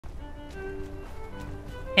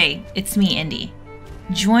Hey, it's me, Indy.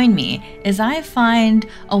 Join me as I find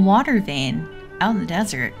a water vein out in the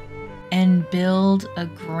desert and build a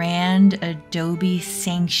grand Adobe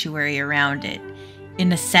sanctuary around it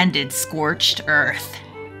in ascended, scorched earth.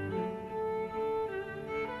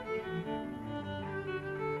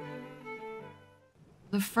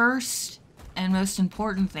 The first and most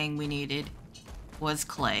important thing we needed was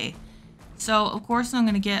clay. So, of course, I'm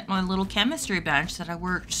going to get my little chemistry bench that I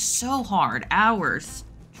worked so hard, hours,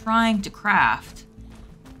 trying to craft,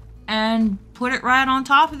 and put it right on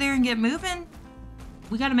top of there and get moving.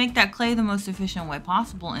 We got to make that clay the most efficient way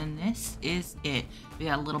possible, and this is it. We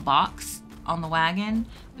got a little box on the wagon.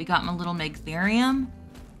 We got my little Megatherium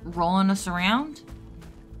rolling us around.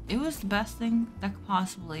 It was the best thing that could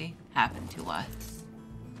possibly happen to us.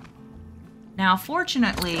 Now,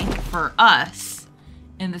 fortunately for us,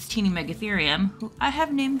 in this teeny Megatherium, who I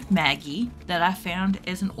have named Maggie, that I found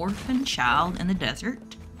as an orphan child in the desert,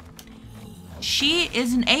 she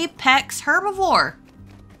is an apex herbivore.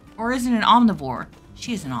 Or is it an omnivore?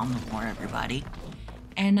 She is an omnivore, everybody.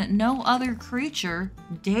 And no other creature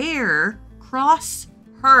dare cross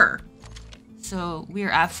her. So we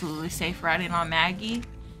are absolutely safe riding on Maggie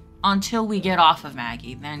until we get off of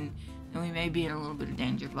Maggie. Then we may be in a little bit of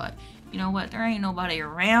danger, but you know what? There ain't nobody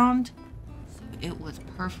around. So it was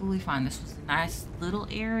perfectly fine. This was a nice little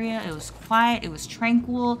area. It was quiet. It was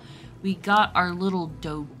tranquil. We got our little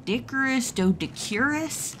Doedicurus.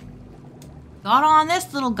 Got on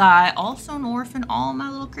this little guy, also an orphan. All my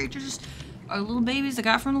little creatures are little babies I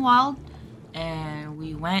got from the wild. And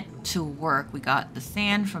we went to work. We got the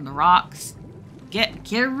sand from the rocks. Get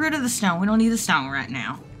rid of the stone. We don't need the stone right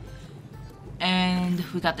now. And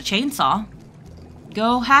we got the chainsaw.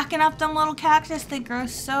 Go hacking up them little cactus. They grow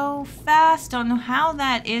so fast. Don't know how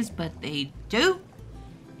that is, but they do.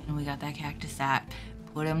 And we got that cactus sack.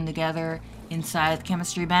 Put them together inside the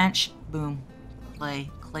chemistry bench. Boom. Clay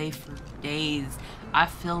for days. I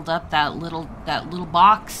filled up that little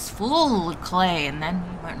box full of clay, and then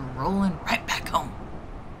we went rolling right back home.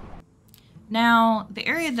 Now, the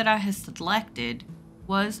area that I had selected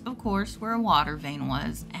was, of course, where a water vein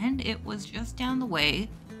was, and it was just down the way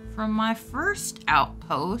from my first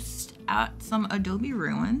outpost at some Adobe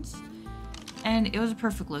ruins. And it was a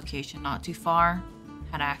perfect location, not too far,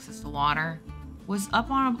 had access to water, was up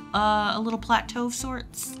on a little plateau of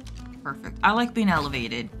sorts. Perfect. I like being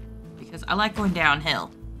elevated because I like going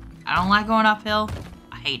downhill. I don't like going uphill.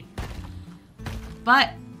 I hate it. But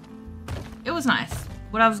it was nice.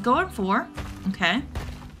 What I was going for, okay,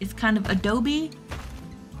 is kind of Adobe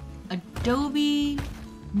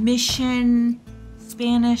Mission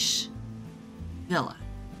Spanish villa.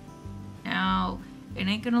 Now, it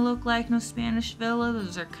ain't gonna look like no Spanish villa.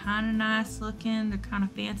 Those are kind of nice looking. They're kind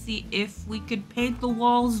of fancy. If we could paint the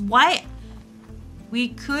walls white, we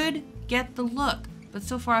could get the look. But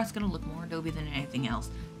so far, it's gonna look more Adobe than anything else.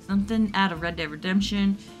 Something out of Red Dead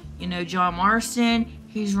Redemption. You know, John Marston,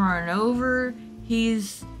 he's running over.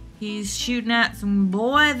 He's shooting at some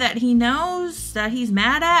boy that he knows, that he's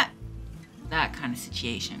mad at. That kind of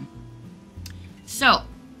situation. So,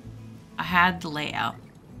 I had the layout.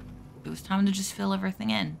 It was time to just fill everything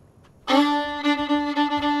in.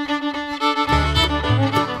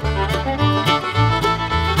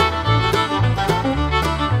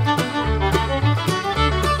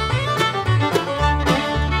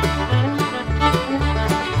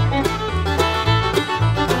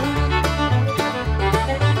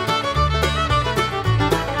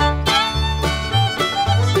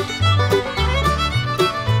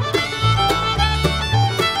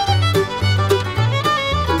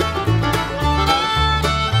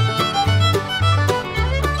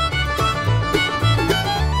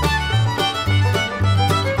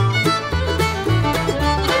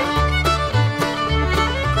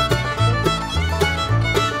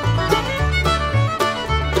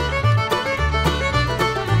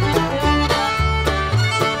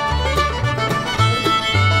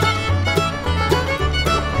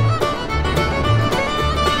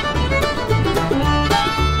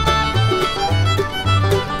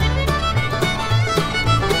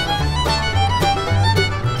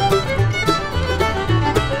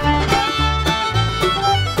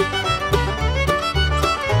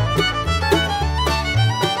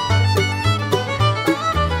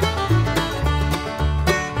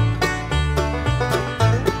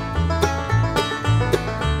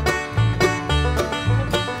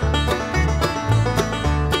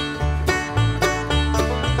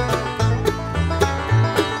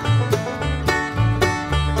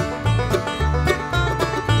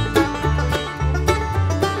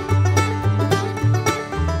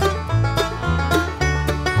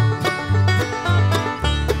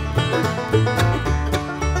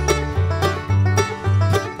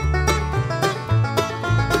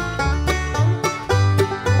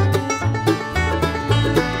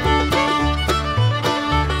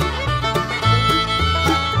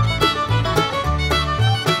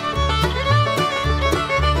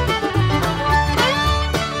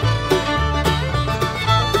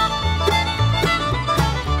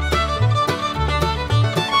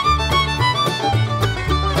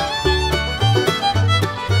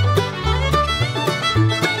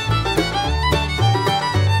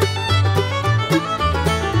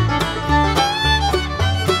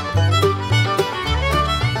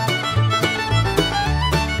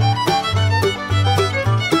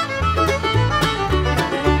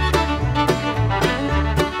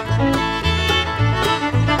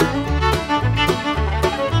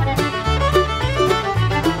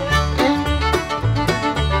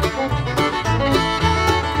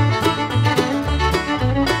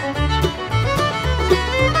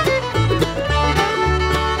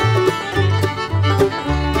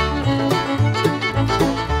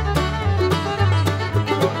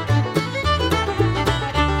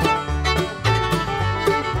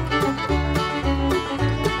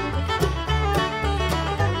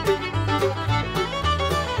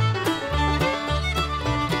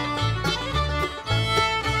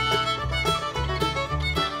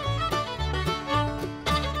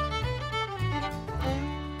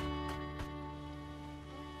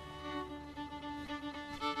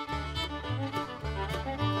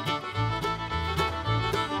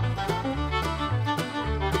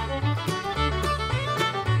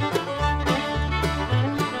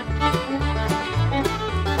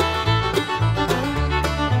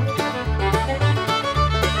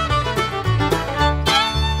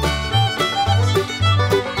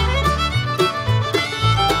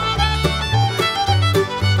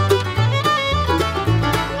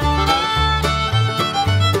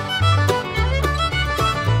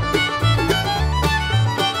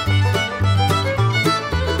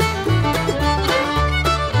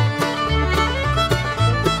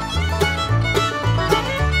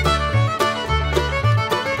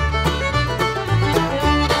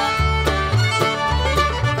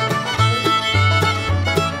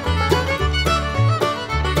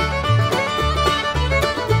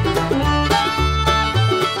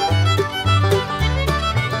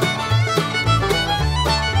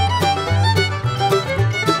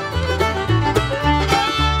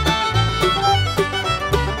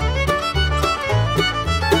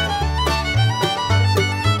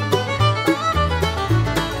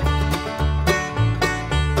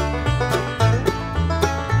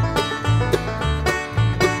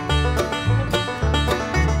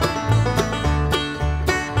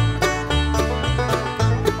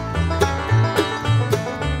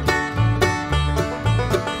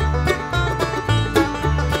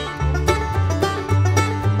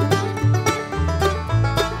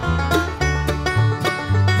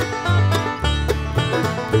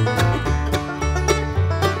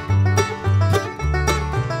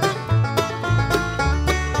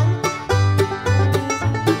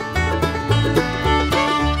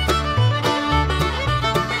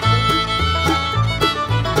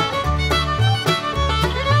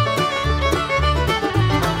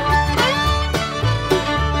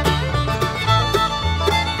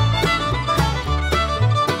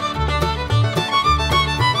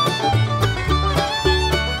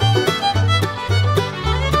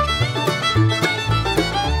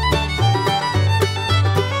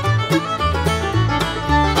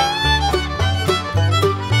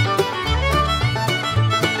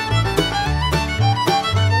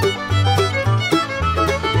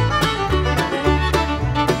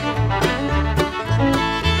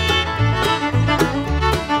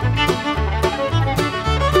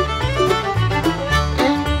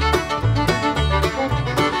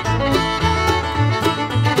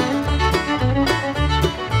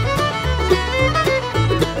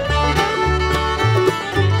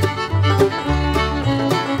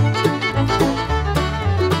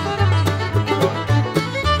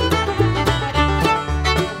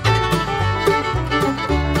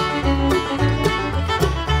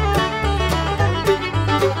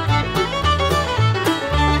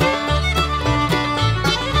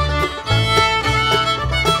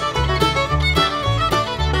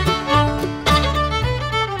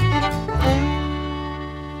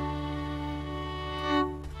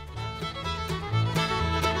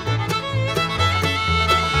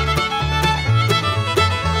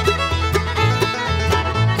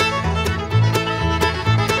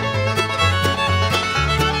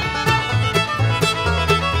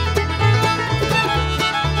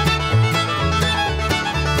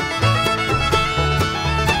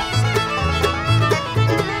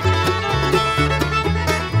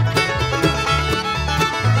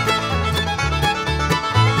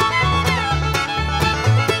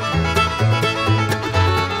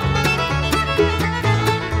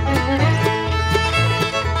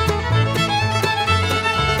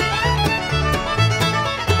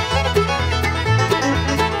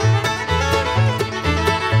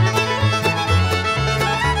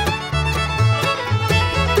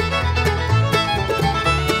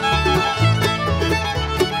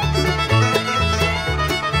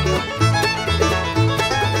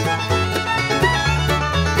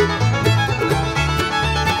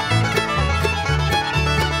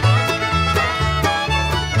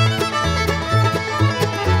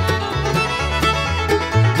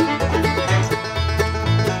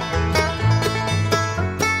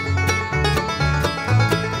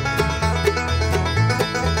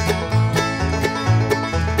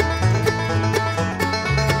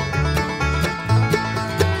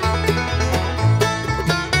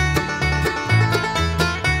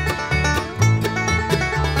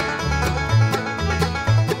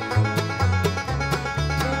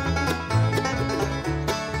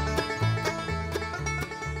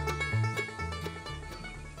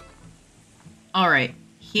 All right,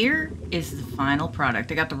 here is the final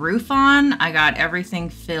product. I got the roof on. I got everything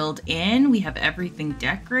filled in. We have everything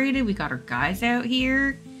decorated. We got our guys out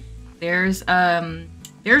here. There's a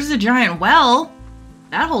giant well.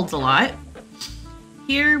 That holds a lot.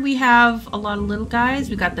 Here we have a lot of little guys.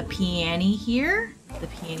 We got the piano here. The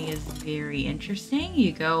piano is very interesting.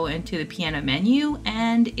 You go into the piano menu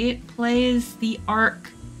and it plays the Ark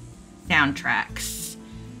soundtracks.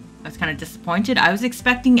 I was kind of disappointed. I was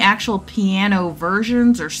expecting actual piano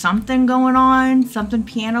versions or something going on, something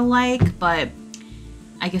piano-like, but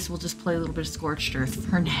I guess we'll just play a little bit of Scorched Earth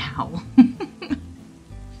for now.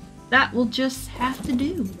 That will just have to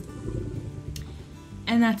do.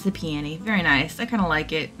 And that's the piano. Very nice. I kind of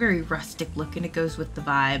like it. Very rustic looking. It goes with the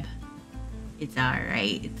vibe. It's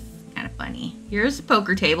alright. It's kind of funny. Here's a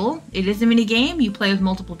poker table. It is a mini game. You play with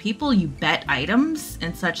multiple people. You bet items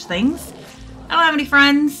and such things. I don't have any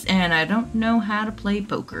friends, and I don't know how to play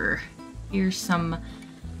poker. Here's some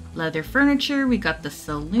leather furniture. We got the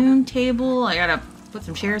saloon table. I gotta put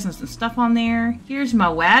some chairs and some stuff on there. Here's my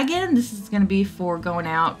wagon. This is gonna be for going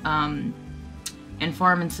out and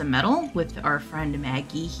farming some metal with our friend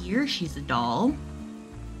Maggie here. She's a doll.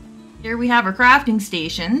 Here we have our crafting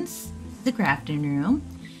stations. This is the crafting room.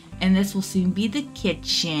 And this will soon be the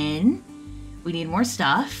kitchen. We need more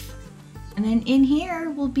stuff. And then in here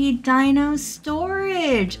will be dino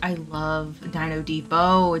storage. I love Dino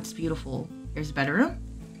Depot. It's beautiful. Here's a bedroom.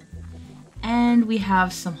 And we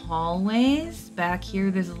have some hallways. Back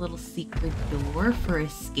here, there's a little secret door for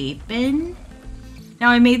escaping.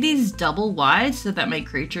 Now, I made these double wide so that my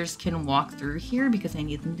creatures can walk through here because I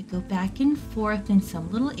need them to go back and forth in some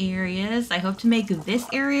little areas. I hope to make this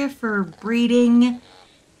area for breeding.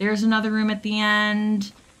 There's another room at the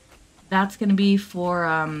end. That's going to be for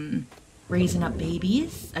raising up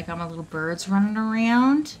babies. I got my little birds running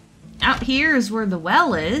around. Out here is where the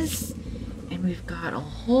well is. And we've got a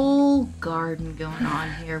whole garden going on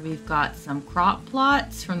here. We've got some crop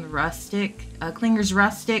plots from the Klinger's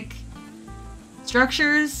Rustic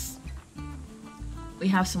structures. We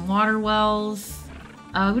have some water wells.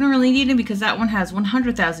 We don't really need them because that one has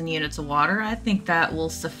 100,000 units of water. I think that will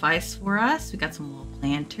suffice for us. We got some wall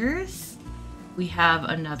planters. We have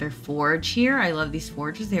another forge here. I love these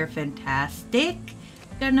forges. They're fantastic.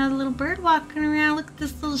 We got another little bird walking around. Look at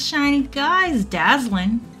this little shiny guy. He's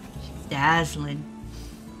dazzling. She's dazzling.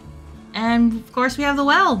 And of course we have the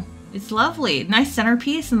well. It's lovely. Nice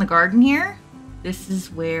centerpiece in the garden here. This is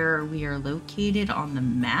where we are located on the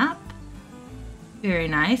map. Very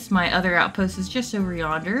nice. My other outpost is just over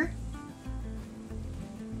yonder.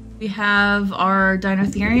 We have our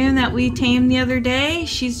Dinotherium that we tamed the other day.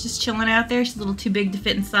 She's just chilling out there. She's a little too big to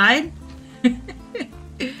fit inside.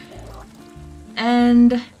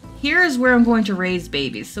 And here is where I'm going to raise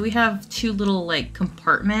babies. So we have two little like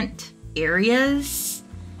compartment areas.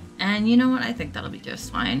 And you know what? I think that'll be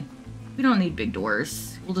just fine. We don't need big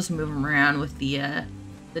doors. We'll just move them around with the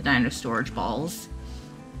dino storage balls.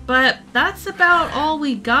 But that's about all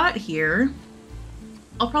we got here.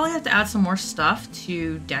 I'll probably have to add some more stuff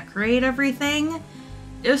to decorate everything.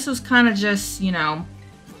 This was kind of just, you know,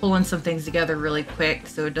 pulling some things together really quick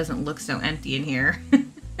so it doesn't look so empty in here.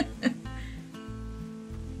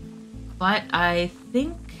 But I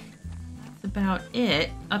think that's about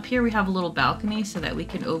it. Up here we have a little balcony so that we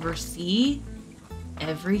can oversee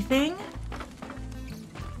everything.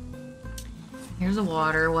 Here's a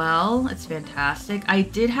water well. It's fantastic. I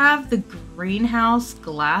did have the greenhouse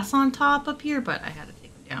glass on top up here, but I had to take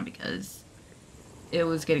it down because it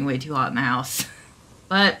was getting way too hot in the house.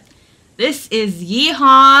 But this is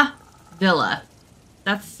Yeehaw Villa.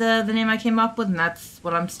 That's the name I came up with, and that's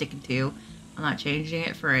what I'm sticking to. I'm not changing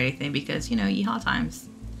it for anything because, you know, yeehaw times.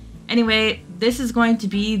 Anyway, this is going to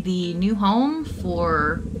be the new home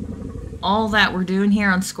for all that we're doing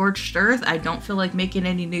here on Scorched Earth. I don't feel like making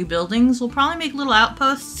any new buildings. We'll probably make little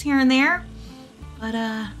outposts here and there. But,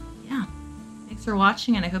 yeah. Thanks for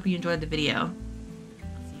watching, and I hope you enjoyed the video.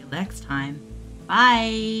 See you next time.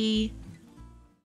 Bye!